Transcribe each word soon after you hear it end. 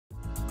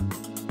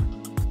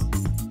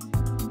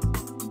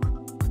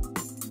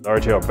The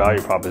RJO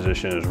value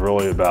proposition is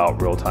really about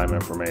real-time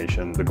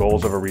information, the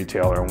goals of a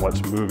retailer and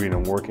what's moving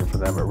and working for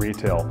them at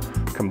retail,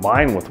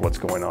 combined with what's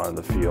going on in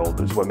the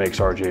field, is what makes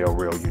RJO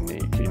real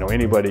unique. You know,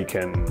 anybody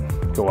can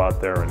go out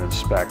there and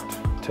inspect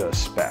to a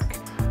spec.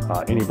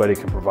 Anybody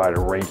can provide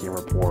a ranking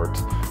report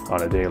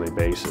on a daily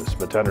basis,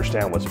 but to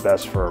understand what's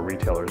best for a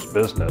retailer's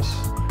business,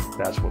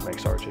 that's what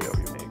makes RJO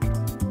unique.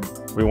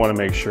 We want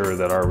to make sure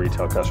that our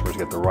retail customers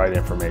get the right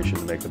information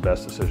to make the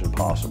best decision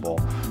possible.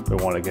 We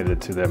want to get it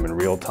to them in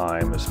real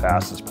time as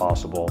fast as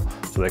possible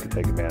so they can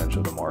take advantage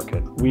of the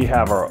market. We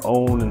have our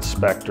own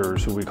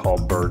inspectors, who we call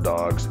bird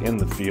dogs, in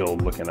the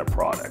field looking at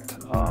product.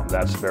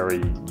 That's very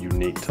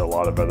unique to a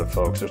lot of other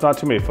folks. There's not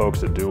too many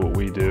folks that do what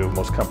we do.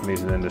 Most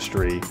companies in the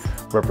industry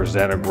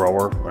represent a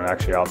grower and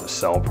actually out to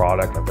sell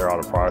product. If they're out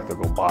of product,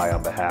 they'll go buy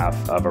on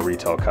behalf of a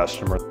retail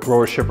customer.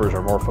 Grower shippers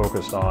are more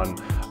focused on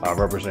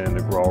representing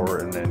the grower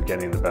and then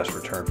getting the best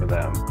return for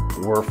them.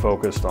 We're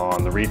focused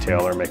on the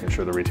retailer, making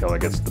sure the retailer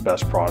gets the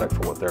best product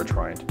for what they're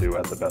trying to do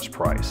at the best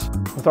price.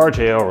 With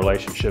RJO,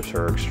 relationships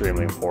are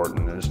extremely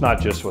important, and it's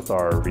not just with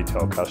our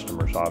retail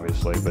customers,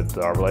 obviously, but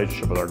our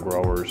relationship with our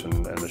growers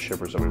and the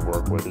shippers that we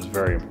work with is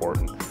very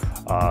important.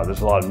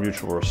 There's a lot of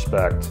mutual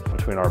respect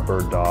between our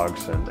bird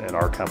dogs and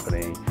our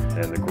company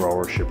and the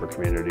grower shipper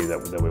community that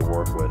we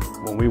work with.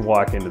 When we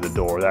walk into the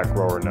door, that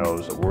grower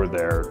knows that we're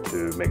there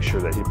to make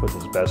sure that he puts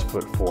his best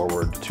foot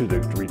forward to the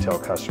retail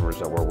customers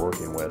that we're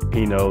working with.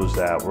 He knows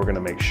that we're going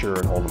to make sure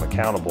and hold him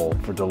accountable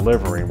for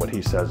delivering what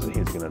he says that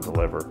he's going to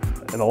deliver.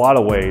 In a lot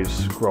of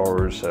ways,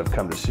 growers have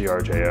come to see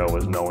RJO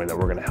as knowing that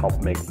we're going to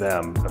help make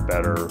them a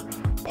better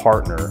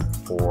partner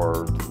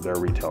for their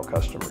retail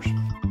customers.